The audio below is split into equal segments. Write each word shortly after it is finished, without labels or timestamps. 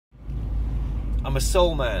I'm a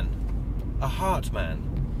soul man, a heart man,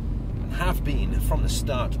 and have been from the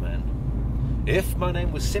start, man. If my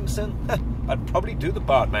name was Simpson, I'd probably do the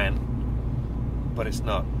Bard man. But it's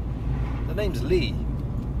not. The name's Lee,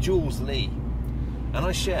 Jules Lee, and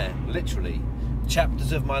I share, literally,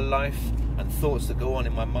 chapters of my life and thoughts that go on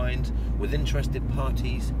in my mind with interested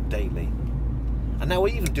parties daily. And now I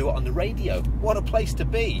even do it on the radio. What a place to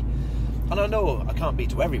be! And I know I can't be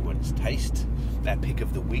to everyone's taste, their pick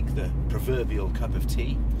of the week, the proverbial cup of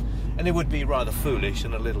tea, and it would be rather foolish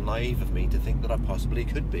and a little naive of me to think that I possibly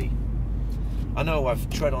could be. I know I've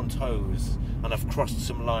tread on toes and I've crossed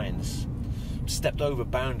some lines, stepped over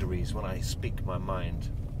boundaries when I speak my mind,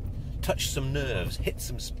 touched some nerves, hit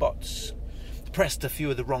some spots, pressed a few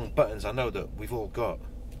of the wrong buttons I know that we've all got.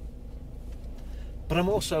 But I'm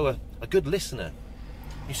also a good listener.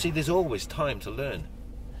 You see, there's always time to learn.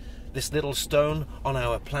 This little stone on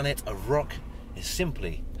our planet of rock is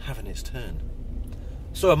simply having its turn.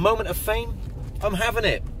 So a moment of fame, I'm having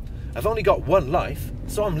it. I've only got one life,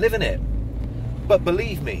 so I'm living it. But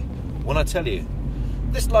believe me when I tell you,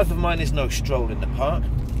 this life of mine is no stroll in the park.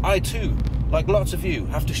 I too, like lots of you,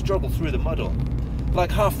 have to struggle through the muddle.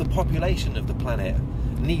 Like half the population of the planet,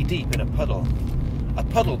 knee-deep in a puddle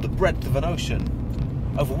the breadth of an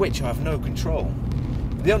ocean, over which I have no control.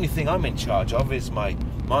 The only thing I'm in charge of is my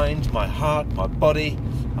mind, my heart, my body,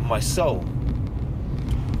 and my soul.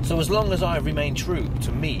 So as long as I remain true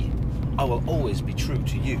to me, I will always be true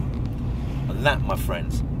to you. And that, my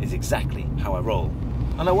friends, is exactly how I roll.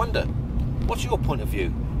 And I wonder, what's your point of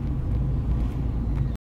view?